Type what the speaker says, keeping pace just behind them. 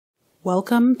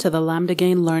Welcome to the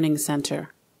LambdaGain Learning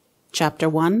Center. Chapter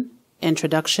 1,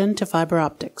 Introduction to Fiber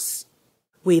Optics.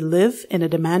 We live in a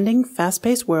demanding,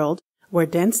 fast-paced world where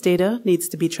dense data needs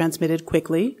to be transmitted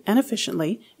quickly and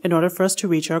efficiently in order for us to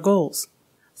reach our goals.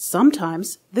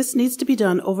 Sometimes this needs to be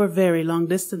done over very long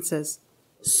distances.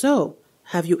 So,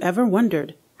 have you ever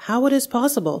wondered how it is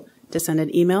possible to send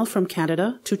an email from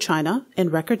Canada to China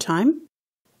in record time?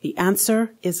 The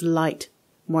answer is light,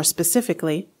 more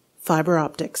specifically, fiber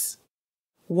optics.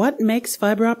 What makes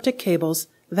fiber optic cables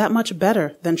that much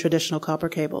better than traditional copper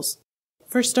cables?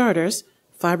 For starters,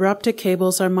 fiber optic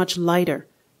cables are much lighter,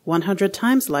 100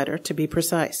 times lighter to be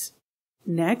precise.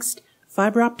 Next,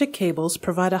 fiber optic cables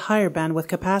provide a higher bandwidth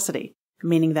capacity,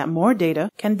 meaning that more data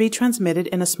can be transmitted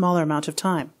in a smaller amount of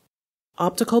time.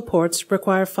 Optical ports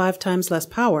require 5 times less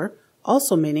power,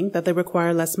 also meaning that they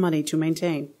require less money to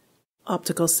maintain.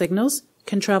 Optical signals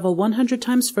can travel 100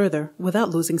 times further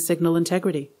without losing signal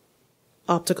integrity.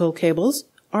 Optical cables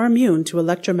are immune to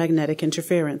electromagnetic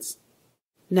interference.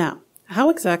 Now, how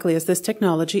exactly is this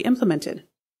technology implemented?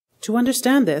 To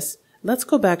understand this, let's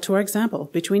go back to our example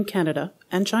between Canada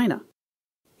and China.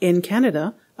 In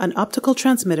Canada, an optical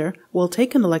transmitter will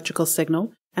take an electrical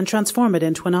signal and transform it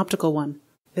into an optical one.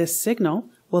 This signal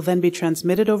will then be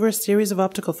transmitted over a series of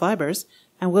optical fibers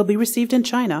and will be received in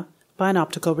China by an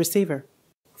optical receiver.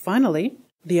 Finally,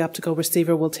 the optical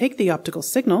receiver will take the optical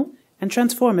signal and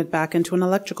transform it back into an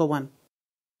electrical one.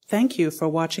 Thank you for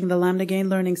watching the LambdaGain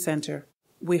Learning Center.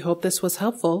 We hope this was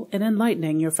helpful in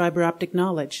enlightening your fiber optic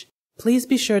knowledge. Please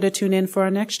be sure to tune in for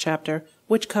our next chapter,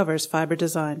 which covers fiber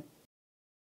design.